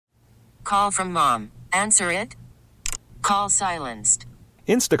Call from mom. Answer it. Call silenced.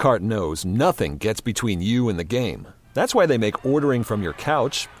 Instacart knows nothing gets between you and the game. That's why they make ordering from your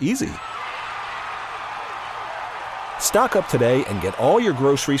couch easy. Stock up today and get all your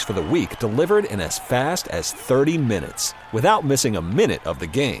groceries for the week delivered in as fast as 30 minutes without missing a minute of the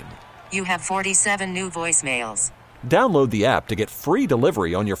game. You have 47 new voicemails. Download the app to get free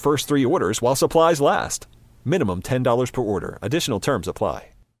delivery on your first 3 orders while supplies last. Minimum $10 per order. Additional terms apply.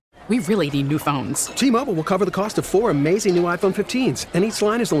 We really need new phones. T-Mobile will cover the cost of 4 amazing new iPhone 15s, and each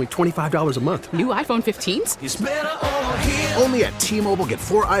line is only $25 a month. New iPhone 15s? It's better over here. Only at T-Mobile, get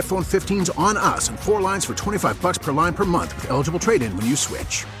 4 iPhone 15s on us and 4 lines for $25 per line per month with eligible trade-in when you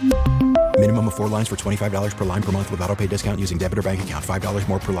switch. Minimum of 4 lines for $25 per line per month with autopay discount using debit or bank account. $5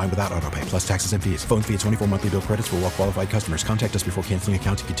 more per line without autopay, plus taxes and fees. Phone fee at 24 monthly bill credits for well-qualified customers. Contact us before canceling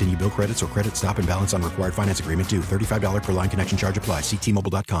account to continue bill credits or credit stop and balance on required finance agreement due. $35 per line connection charge applies. See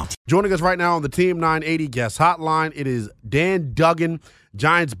T-Mobile.com. Joining us right now on the Team 980 Guest Hotline, it is Dan Duggan,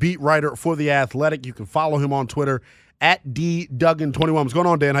 Giants beat writer for The Athletic. You can follow him on Twitter at @DDuggan21. What's going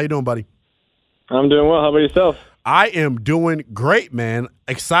on, Dan? How you doing, buddy? I'm doing well. How about yourself? I am doing great, man.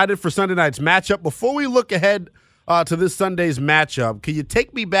 Excited for Sunday night's matchup. Before we look ahead to this Sunday's matchup, can you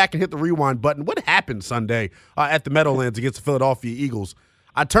take me back and hit the rewind button? What happened Sunday at the Meadowlands against the Philadelphia Eagles?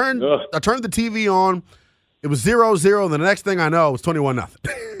 I turned the TV on. It was 0-0. Then the next thing I know, it was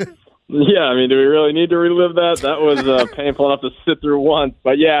 21-0. Yeah, I mean, do we really need to relive that? That was painful enough to sit through once.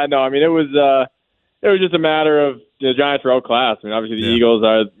 But yeah, no, I mean, it was just a matter of the Giants were outclassed. I mean, obviously the Eagles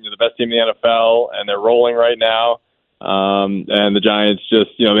are the best team in the NFL, and they're rolling right now. And the Giants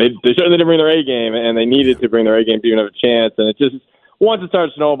just, they certainly didn't bring their A game, and they needed to bring their A game to even have a chance. And it just, once it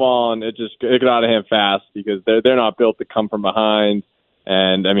started snowballing, it got out of hand fast because they're not built to come from behind.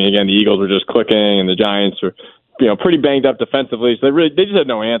 And I mean, again, the Eagles were just clicking, and the Giants were, pretty banged up defensively. So they just had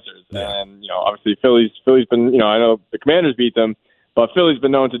no answers. Yeah. And obviously Philly's been, I know the Commanders beat them, but Philly's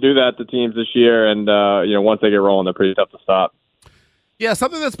been known to do that to teams this year. And once they get rolling, they're pretty tough to stop. Yeah,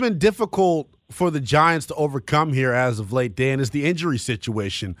 something that's been difficult for the Giants to overcome here as of late, Dan, is the injury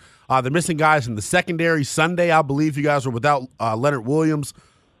situation. They're missing guys in the secondary. Sunday, I believe you guys were without Leonard Williams.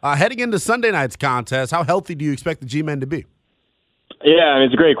 Heading into Sunday night's contest, how healthy do you expect the G-men to be? Yeah, I mean,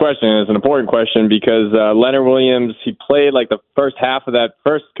 it's a great question. It's an important question because Leonard Williams, he played like the first half of that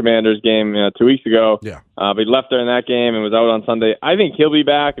first Commanders game 2 weeks ago. Yeah. But he left during that game and was out on Sunday. I think he'll be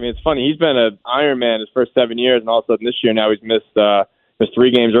back. I mean, it's funny. He's been an Iron Man his first 7 years, and all of a sudden this year now he's missed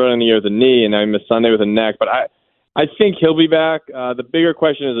 3 games early in the year with a knee, and now he missed Sunday with a neck. But I think he'll be back. The bigger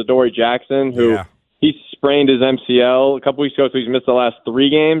question is Adoree Jackson, who he sprained his MCL a couple weeks ago, so he's missed the last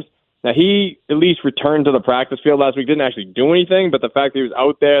 3 games. Now, he at least returned to the practice field last week, didn't actually do anything, but the fact that he was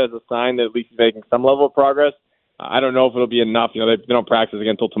out there is a sign that at least he's making some level of progress. I don't know if it'll be enough. They don't practice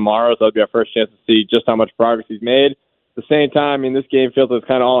again until tomorrow, so it'll be our first chance to see just how much progress he's made. At the same time, I mean, this game feels like it's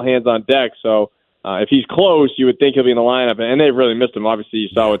kind of all hands on deck, so if he's close, you would think he'll be in the lineup, and they've really missed him. Obviously, you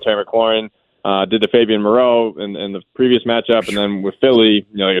saw what Terry McLaurin did to Fabian Moreau in the previous matchup, and then with Philly,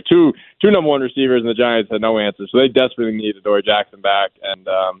 like two number 1 receivers, and the Giants had no answers, so they desperately need Adoree Jackson back, and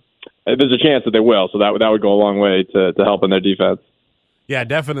there's a chance that they will, so that would go a long way to help in their defense. Yeah,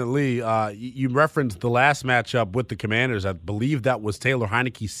 definitely. You referenced the last matchup with the Commanders. I believe that was Taylor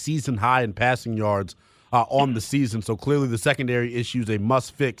Heineke's season high in passing yards on the season, so clearly the secondary issue is a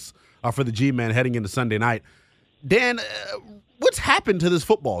must-fix for the G-men heading into Sunday night. Dan, what's happened to this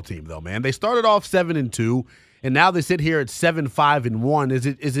football team, though, man? They started off 7-2, and now they sit here at 7-5-1.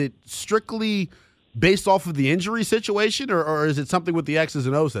 Is it strictly based off of the injury situation, or is it something with the X's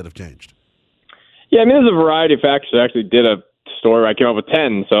and O's that have changed? Yeah, I mean, there's a variety of factors. I actually did a story where I came up with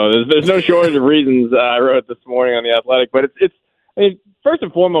 10, so there's no shortage of reasons I wrote this morning on The Athletic. But it's I mean, first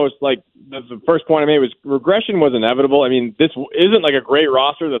and foremost, like the first point I made was regression was inevitable. I mean, this isn't like a great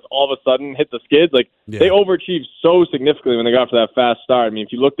roster that's all of a sudden hit the skids. Like they overachieved so significantly when they got off to that fast start. I mean,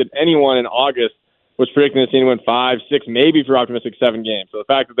 if you looked at anyone in August was predicting the team to win 5, 6, maybe if you're optimistic 7 games. So the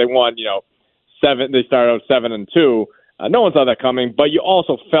fact that they won, 7, they started out 7-2. No one saw that coming, but you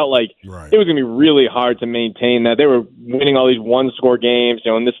also felt like it was going to be really hard to maintain that. They were winning all these one-score games.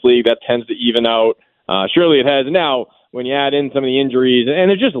 In this league, that tends to even out. Surely it has. Now, when you add in some of the injuries, and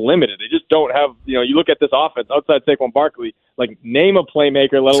they're just limited. They just don't have, you look at this offense outside Saquon Barkley, like name a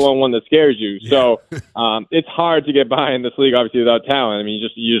playmaker, let alone one that scares you. Yeah. So it's hard to get by in this league, obviously, without talent. I mean,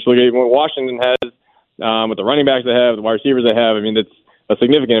 you just look at what Washington has with the running backs they have, the wide receivers they have. I mean, it's a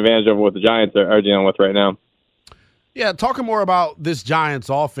significant advantage over what the Giants are dealing with right now. Yeah, talking more about this Giants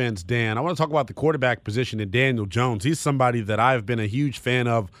offense, Dan, I want to talk about the quarterback position in Daniel Jones. He's somebody that I've been a huge fan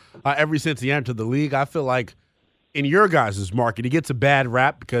of ever since he entered the league. I feel like in your guys' market, he gets a bad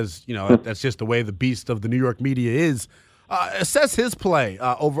rap because, that's just the way the beast of the New York media is. Assess his play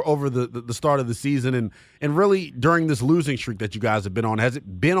over the start of the season and really during this losing streak that you guys have been on. Has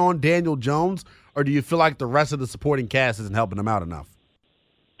it been on Daniel Jones, or do you feel like the rest of the supporting cast isn't helping him out enough?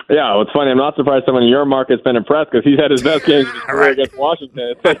 Yeah, well, it's funny. I'm not surprised someone in your market's been impressed because he's had his best games of his career against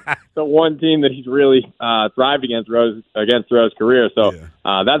Washington. It's like the one team that he's really thrived against throughout his career. So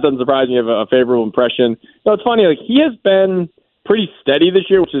that doesn't surprise me. You have a favorable impression. It's funny. Like, he has been pretty steady this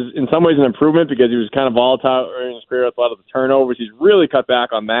year, which is in some ways an improvement because he was kind of volatile early in his career with a lot of the turnovers. He's really cut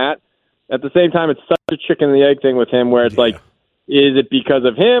back on that. At the same time, it's such a chicken and the egg thing with him where it's like, is it because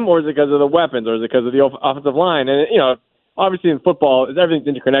of him or is it because of the weapons or is it because of the offensive line? And, obviously in football, everything's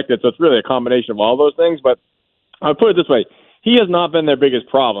interconnected, so it's really a combination of all those things. But I would put it this way. He has not been their biggest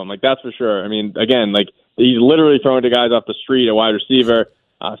problem. Like, that's for sure. I mean, again, like, he's literally throwing to guys off the street, a wide receiver.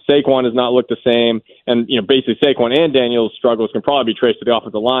 Saquon has not looked the same. And, basically Saquon and Daniel's struggles can probably be traced to the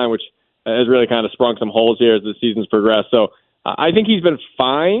offensive line, which has really kind of sprung some holes here as the season's progressed. So I think he's been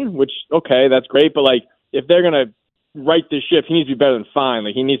fine, which, okay, that's great. But, like, if they're going to right this ship, he needs to be better than fine.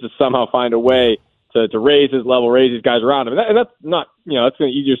 Like, he needs to somehow find a way to raise his level, raise these guys around him. And that's not, that's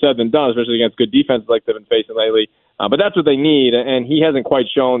going to be easier said than done, especially against good defenses like they've been facing lately. But that's what they need, and he hasn't quite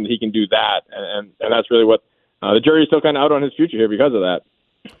shown that he can do that. And that's really what the jury's still kind of out on his future here because of that.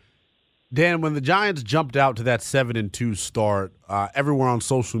 Dan, when the Giants jumped out to that 7-2 start, everywhere on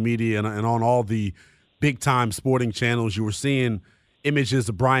social media and on all the big-time sporting channels, you were seeing images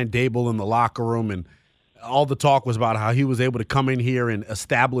of Brian Daboll in the locker room, and all the talk was about how he was able to come in here and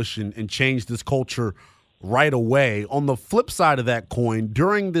establish and change this culture right away. On the flip side of that coin,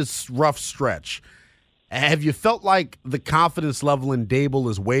 during this rough stretch, have you felt like the confidence level in Daboll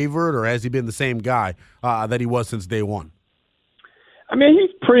has wavered, or has he been the same guy that he was since day one? I mean, he's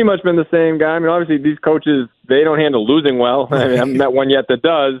pretty much been the same guy. I mean, obviously, these coaches, they don't handle losing well. I mean, I haven't met one yet that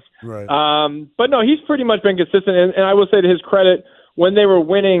does. Right. But, no, he's pretty much been consistent. And I will say to his credit, when they were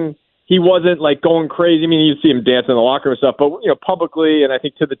winning, he wasn't like going crazy. I mean, you see him dancing in the locker room and stuff, but publicly and I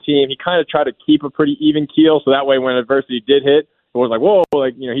think to the team, he kind of tried to keep a pretty even keel. So that way, when adversity did hit, it was like, whoa,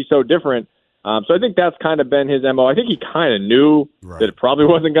 like he's so different. So I think that's kind of been his MO. I think he kind of knew that it probably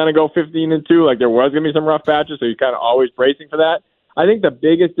wasn't going to go 15-2. Like there was going to be some rough patches, so he's kind of always bracing for that. I think the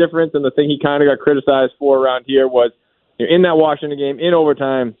biggest difference and the thing he kind of got criticized for around here was in that Washington game in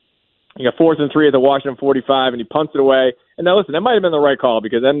overtime. He got 4th and 3 at the Washington 45, and he punts it away. And now listen, that might have been the right call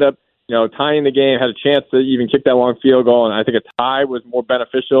because it ended up tying the game, had a chance to even kick that long field goal, and I think a tie was more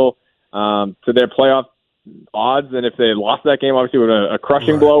beneficial to their playoff odds than if they had lost that game. Obviously, with a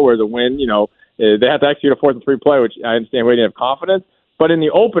crushing blow, where the win, they had to execute a 4th and 3 play, which I understand we didn't have confidence. But in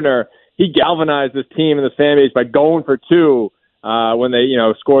the opener, he galvanized this team and this fan base by going for 2 when they,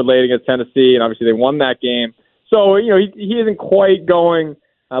 scored late against Tennessee, and obviously they won that game. So, he isn't quite going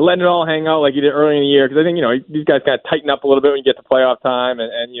letting it all hang out like he did early in the year, because I think, these guys kind of tighten up a little bit when you get to playoff time,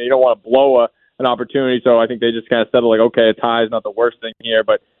 and you don't want to blow an opportunity. So I think they just kind of settle like, okay, a tie is not the worst thing here,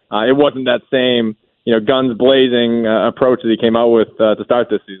 but it wasn't that same, guns blazing approach that he came out with to start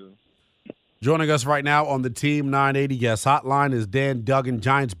this season. Joining us right now on the Team 980 Guest Hotline is Dan Duggan,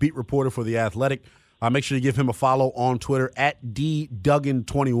 Giants beat reporter for The Athletic. Make sure you give him a follow on Twitter at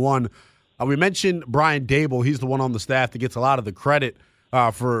 @DDuggan21. We mentioned Brian Daboll. He's the one on the staff that gets a lot of the credit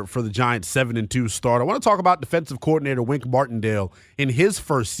for the Giants' 7-2 start. I want to talk about defensive coordinator Wink Martindale in his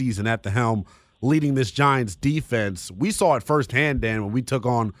first season at the helm, leading this Giants defense. We saw it firsthand, Dan, when we took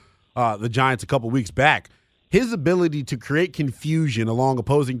on the Giants a couple weeks back. His ability to create confusion along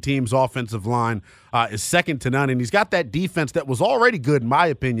opposing teams' offensive line is second to none, and he's got that defense that was already good, in my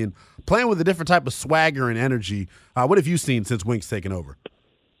opinion, playing with a different type of swagger and energy. What have you seen since Wink's taken over?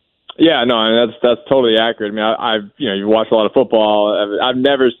 Yeah, no, I mean, that's totally accurate. I mean, I've you watch a lot of football. I've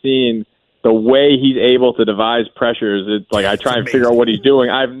never seen the way he's able to devise pressures. It's like I try and figure out what he's doing.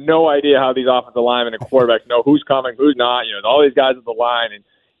 I have no idea how these offensive linemen and quarterbacks know who's coming, who's not. All these guys at the line, and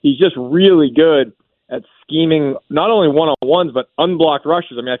he's just really good at scheming not only one-on-ones but unblocked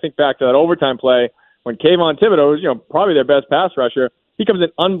rushes. I mean, I think back to that overtime play when Kayvon Thibodeau was probably their best pass rusher. He comes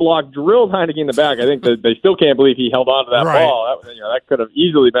in unblocked, drilled Heineke in the back. I think that they still can't believe he held on to that ball. That could have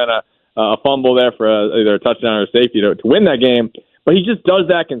easily been a fumble there for either a touchdown or a safety to win that game. But he just does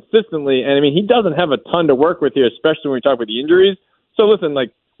that consistently. And, I mean, he doesn't have a ton to work with here, especially when we talk about the injuries. So, listen,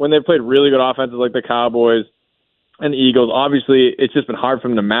 like when they've played really good offenses like the Cowboys and the Eagles, obviously it's just been hard for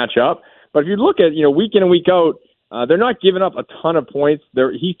them to match up. But if you look at, week in and week out, they're not giving up a ton of points.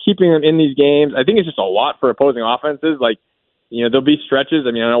 He's keeping them in these games. I think it's just a lot for opposing offenses. Like, there'll be stretches.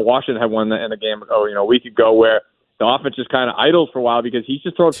 I mean, I know Washington had one in the game a week ago where the offense just kind of idles for a while because he's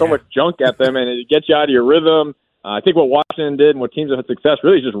just throwing so much junk at them, and it gets you out of your rhythm. I think what Washington did and what teams have had success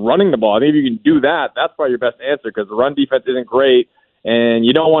really is just running the ball. I think if you can do that, that's probably your best answer because the run defense isn't great, and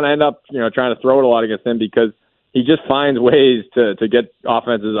you don't want to end up trying to throw it a lot against him because he just finds ways to get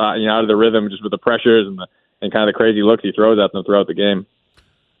offenses out of the rhythm just with the pressures and kind of the crazy looks he throws at them throughout the game.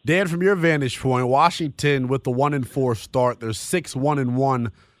 Dan, from your vantage point, Washington with the 1-4 start, there's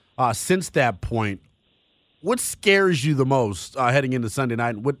 6-1-1 since that point. What scares you the most heading into Sunday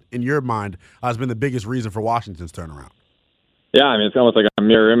night? And what, in your mind, has been the biggest reason for Washington's turnaround? Yeah, I mean, it's almost like a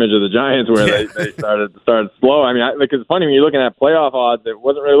mirror image of the Giants where they started slow. I mean, it's funny when you're looking at playoff odds, it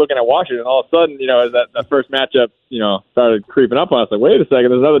wasn't really looking at Washington. All of a sudden, as that first matchup, started creeping up on us, like, wait a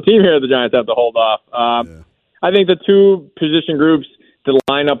second, there's another team here the Giants have to hold off. I think the two position groups to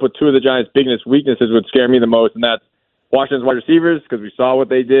line up with two of the Giants' biggest weaknesses would scare me the most, and that's Washington's wide receivers, because we saw what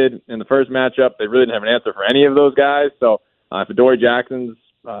they did in the first matchup. They really didn't have an answer for any of those guys. So if Adoree Jackson's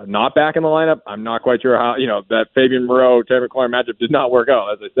not back in the lineup, I'm not quite sure how, that Fabian Moreau, Terry McLaurin matchup did not work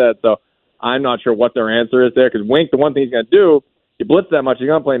out, as I said. So I'm not sure what their answer is there, because Wink, the one thing he's going to do, you blitz that much, you're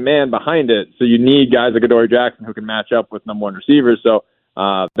going to play man behind it. So you need guys like Adoree Jackson who can match up with number one receivers. So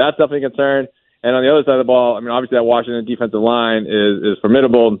that's definitely a concern. And on the other side of the ball, I mean, obviously that Washington defensive line is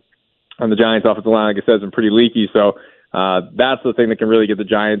formidable, and the Giants offensive line, like I said, has been pretty leaky. So that's the thing that can really get the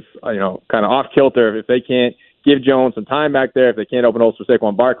Giants, kind of off kilter. If they can't give Jones some time back there, if they can't open holes for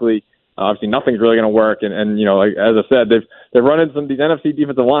Saquon Barkley, obviously nothing's really going to work. And like as I said, they're running these NFC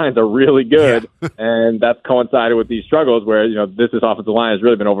defensive lines are really good, and that's coincided with these struggles where this offensive line has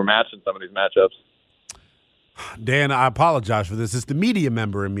really been overmatched in some of these matchups. Dan, I apologize for this. It's the media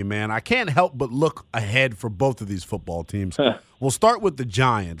member in me, man. I can't help but look ahead for both of these football teams. We'll start with the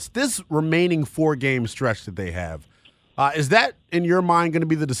Giants. This remaining 4-game stretch that they have, is that, in your mind, going to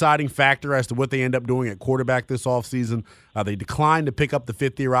be the deciding factor as to what they end up doing at quarterback this offseason? They declined to pick up the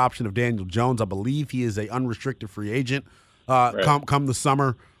fifth-year option of Daniel Jones. I believe he is an unrestricted free agent come the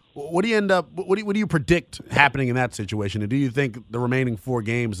summer. What do you predict happening in that situation? And do you think the remaining 4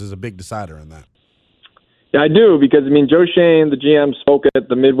 games is a big decider in that? Yeah, I do, because, Joe Schoen, the GM, spoke at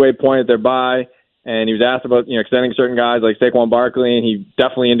the midway point at their bye, and he was asked about, extending certain guys like Saquon Barkley, and he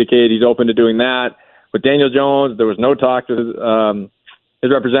definitely indicated he's open to doing that. With Daniel Jones, there was no talk to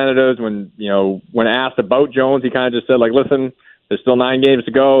his representatives. When asked about Jones, he kind of just said, like, listen, there's still 9 games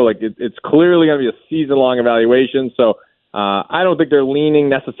to go. Like, it's clearly going to be a season-long evaluation, so I don't think they're leaning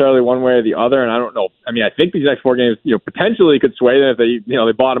necessarily one way or the other, and I don't know. I think these next 4 games, potentially could sway them if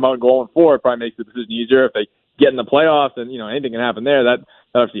they bottom out and go 0-4. It probably makes the decision easier. If they get in the playoffs, and anything can happen there. That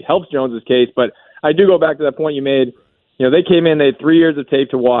obviously helps Jones's case. But I do go back to that point you made. They came in, they had 3 years of tape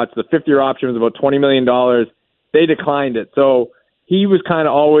to watch. The 5th-year option was about $20 million. They declined it, so he was kind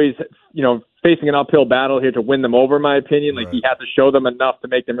of always, facing an uphill battle here to win them over. In my opinion, like he had to show them enough to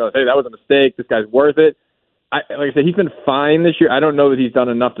make them realize, hey, that was a mistake. This guy's worth it. Like I said, he's been fine this year. I don't know that he's done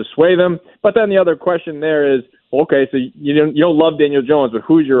enough to sway them. But then the other question there is, okay, so you don't love Daniel Jones, but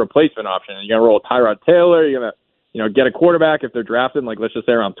who's your replacement option? Are you going to roll Tyrod Taylor? Are you going to get a quarterback if they're drafted, like let's just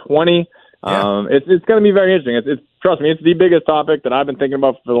say around 20? Yeah. It's going to be very interesting. Trust me, it's the biggest topic that I've been thinking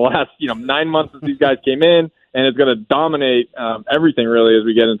about for the last 9 months since these guys came in, and it's going to dominate everything really as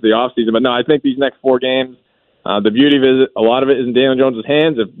we get into the offseason. But no, I think these next 4 games, the beauty of it, a lot of it is in Daniel Jones'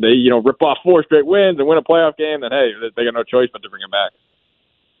 hands. If they, rip off 4 straight wins and win a playoff game, then, hey, they got no choice but to bring him back.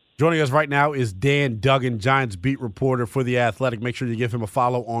 Joining us right now is Dan Duggan, Giants beat reporter for The Athletic. Make sure you give him a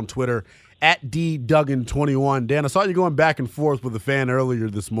follow on Twitter, @DDuggan21. Dan, I saw you going back and forth with a fan earlier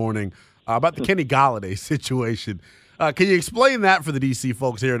this morning about the Kenny Golladay situation. Can you explain that for the D.C.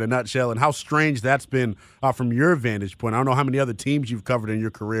 folks here in a nutshell, and how strange that's been from your vantage point? I don't know how many other teams you've covered in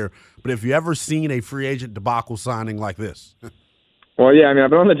your career, but have you ever seen a free agent debacle signing like this? Well, yeah, I've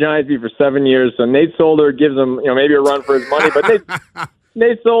been on the Giants beat for 7 years, so Nate Solder gives him, maybe a run for his money, but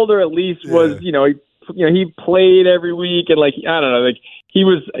Nate Solder at least was, he played every week, and I don't know, he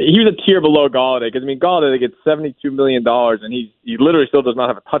was a tier below Golladay, because Golladay gets $72 million, and he literally still does not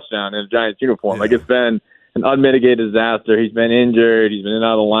have a touchdown in a Giants uniform. Yeah. It's been an unmitigated disaster. He's been injured. He's been in and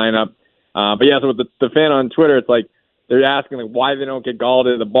out of the lineup. But yeah, so with the fan on Twitter, it's like they're asking why they don't get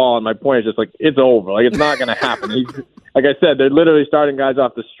Golladay the ball, and my point is just it's over. It's not going to happen. He's, like I said, they're literally starting guys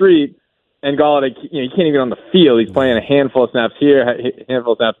off the street, and Golladay, he can't even get on the field. He's playing a handful of snaps here, a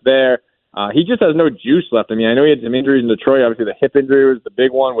handful of snaps there. He just has no juice left. I know he had some injuries in Detroit. Obviously, the hip injury was the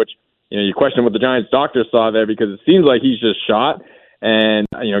big one, which you question what the Giants doctor saw there, because it seems like he's just shot. And,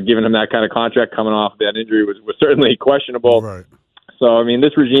 giving him that kind of contract coming off that injury was certainly questionable. Right. So,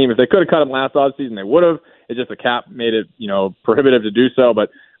 this regime, if they could have cut him last offseason, they would have. It's just the cap made it, prohibitive to do so. But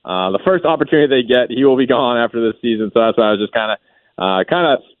the first opportunity they get, he will be gone after this season. So that's why I was just kind of kind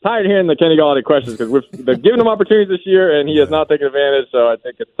of tired of hearing the Kenny Golladay questions because they're giving him opportunities this year, and he has not taken advantage. So I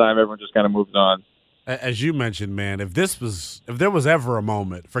think it's time everyone just kind of moves on. As you mentioned, man, if there was ever a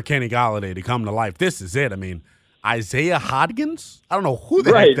moment for Kenny Golladay to come to life, this is it. I mean, Isaiah Hodgins? I don't know who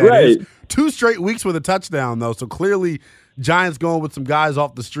the heck that is. 2 straight weeks with a touchdown, though. So clearly, Giants going with some guys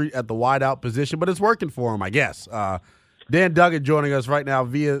off the street at the wideout position, but it's working for him, I guess. Dan Duggan joining us right now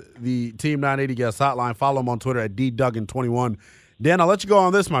via the Team 980 guest hotline. Follow him on Twitter at @DDuggan21. Dan, I'll let you go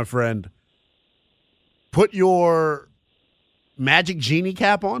on this, my friend. Put your magic genie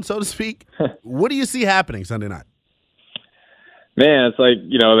cap on, so to speak. What do you see happening Sunday night? Man, it's like,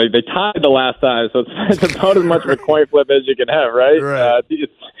 they tied the last time, so it's about as much of a coin flip as you can have, right?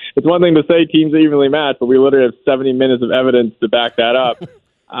 It's one thing to say teams are evenly matched, but we literally have 70 minutes of evidence to back that up.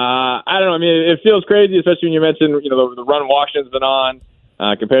 I don't know. I mean, it feels crazy, especially when you mentioned, the run Washington's been on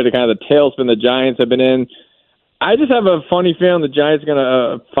compared to kind of the tailspin the Giants have been in. I just have a funny feeling the Giants are going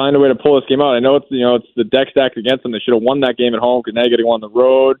to find a way to pull this game out. I know it's the deck stacked against them. They should have won that game at home because now you're going to go on the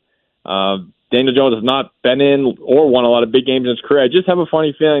road. Daniel Jones has not been in or won a lot of big games in his career. I just have a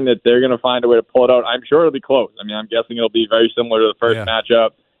funny feeling that they're going to find a way to pull it out. I'm sure it'll be close. I mean, I'm guessing it'll be very similar to the first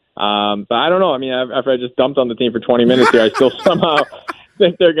matchup. But I don't know. I mean, after I just dumped on the team for 20 minutes here, I still somehow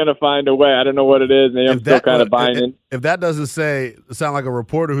think they're going to find a way. I don't know what it is. Maybe I'm still kind of buying in. If that doesn't sound like a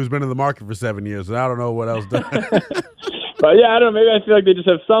reporter who's been in the market for 7 years, and I don't know what else does. But yeah, I don't know. Maybe I feel like they just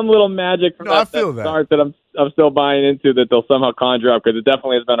have some little magic from that start that I'm still buying into that they'll somehow conjure up because it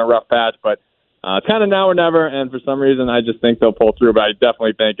definitely has been a rough patch. But it's kind of now or never, and for some reason I just think they'll pull through. But I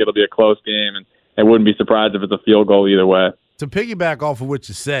definitely think it'll be a close game, and I wouldn't be surprised if it's a field goal either way. To piggyback off of what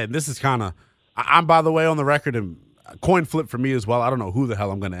you said, this is kind of – I'm, by the way, on the record, and coin flip for me as well. I don't know who the hell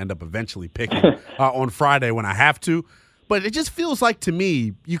I'm going to end up eventually picking on Friday when I have to. But it just feels like, to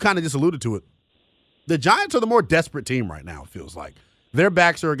me, you kind of just alluded to it, the Giants are the more desperate team right now, it feels like. Their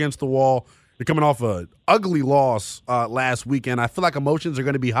backs are against the wall. They're coming off an ugly loss last weekend. I feel like emotions are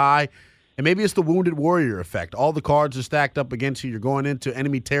going to be high, and maybe it's the Wounded Warrior effect. All the cards are stacked up against you. You're going into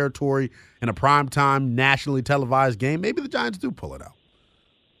enemy territory in a primetime, nationally televised game. Maybe the Giants do pull it out.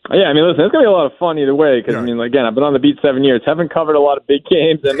 Yeah, I mean, listen, it's going to be a lot of fun either way because, I mean, again, I've been on the beat 7 years, haven't covered a lot of big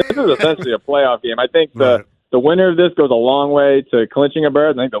games, and this is essentially a playoff game. I think the winner of this goes a long way to clinching a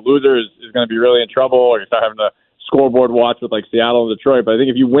berth. I think the loser is going to be really in trouble, or you start having to scoreboard watch with, like, Seattle and Detroit. But I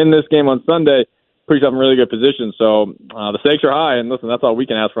think if you win this game on Sunday, put yourself in really good position. So the stakes are high, and listen, that's all we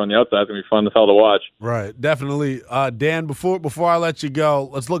can ask for on the outside. It's going to be fun as hell to watch. Right, definitely. Dan, before I let you go,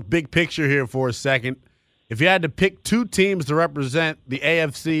 let's look big picture here for a second. If you had to pick 2 teams to represent the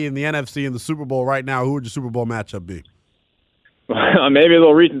AFC and the NFC in the Super Bowl right now, who would your Super Bowl matchup be? Maybe a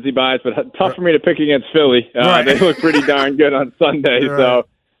little recency bias, but tough for me to pick against Philly. Right. They look pretty darn good on Sunday. Right. So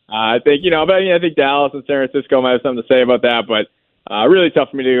I think, I think Dallas and San Francisco might have something to say about that, but really tough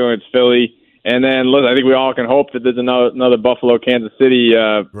for me to go against Philly. And then, listen, I think we all can hope that there's another Buffalo-Kansas City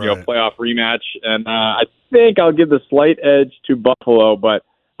playoff rematch. And I think I'll give the slight edge to Buffalo, but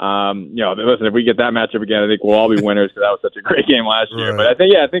listen, if we get that matchup again, I think we'll all be winners because that was such a great game last year. But I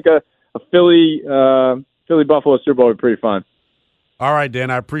think a Philly-Buffalo Super Bowl would be pretty fun. All right, Dan,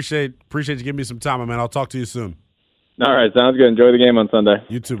 I appreciate you giving me some time, man. I'll talk to you soon. All right, sounds good. Enjoy the game on Sunday.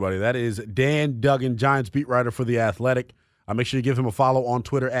 You too, buddy. That is Dan Duggan, Giants beat writer for The Athletic. Make sure you give him a follow on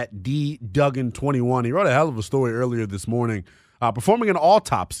Twitter at @DDuggan21. He wrote a hell of a story earlier this morning, performing an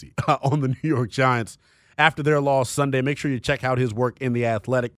autopsy on the New York Giants after their loss Sunday. Make sure you check out his work in The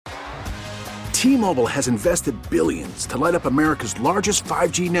Athletic. T-Mobile has invested billions to light up America's largest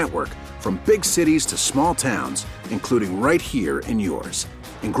 5G network, from big cities to small towns, including right here in yours.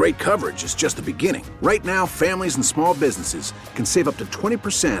 And great coverage is just the beginning. Right now, families and small businesses can save up to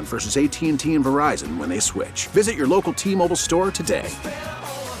 20% versus AT&T and Verizon when they switch. Visit your local T-Mobile store today.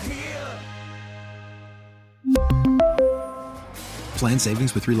 Plan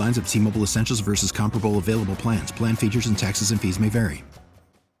savings with 3 lines of T-Mobile Essentials versus comparable available plans. Plan features and taxes and fees may vary.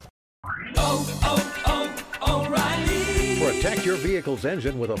 Protect your vehicle's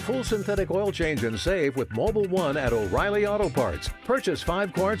engine with a full synthetic oil change and save with Mobil 1 at O'Reilly Auto Parts. Purchase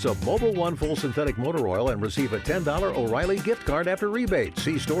 5 quarts of Mobil 1 full synthetic motor oil and receive a $10 O'Reilly gift card after rebate.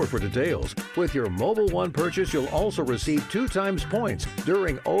 See store for details. With your Mobil 1 purchase, you'll also receive 2 times points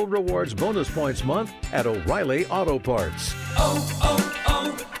during O Rewards Bonus Points Month at O'Reilly Auto Parts.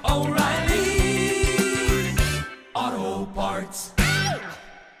 O'Reilly Auto Parts.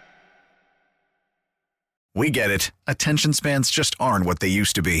 We get it. Attention spans just aren't what they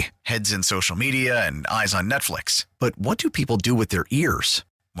used to be. Heads in social media and eyes on Netflix. But what do people do with their ears?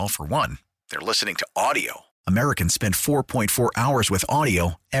 Well, for one, they're listening to audio. Americans spend 4.4 hours with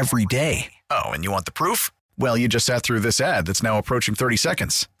audio every day. Oh, and you want the proof? Well, you just sat through this ad that's now approaching 30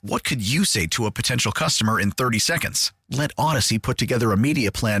 seconds. What could you say to a potential customer in 30 seconds? Let Odyssey put together a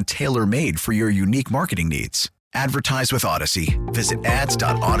media plan tailor-made for your unique marketing needs. Advertise with Odyssey. Visit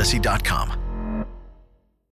ads.odyssey.com.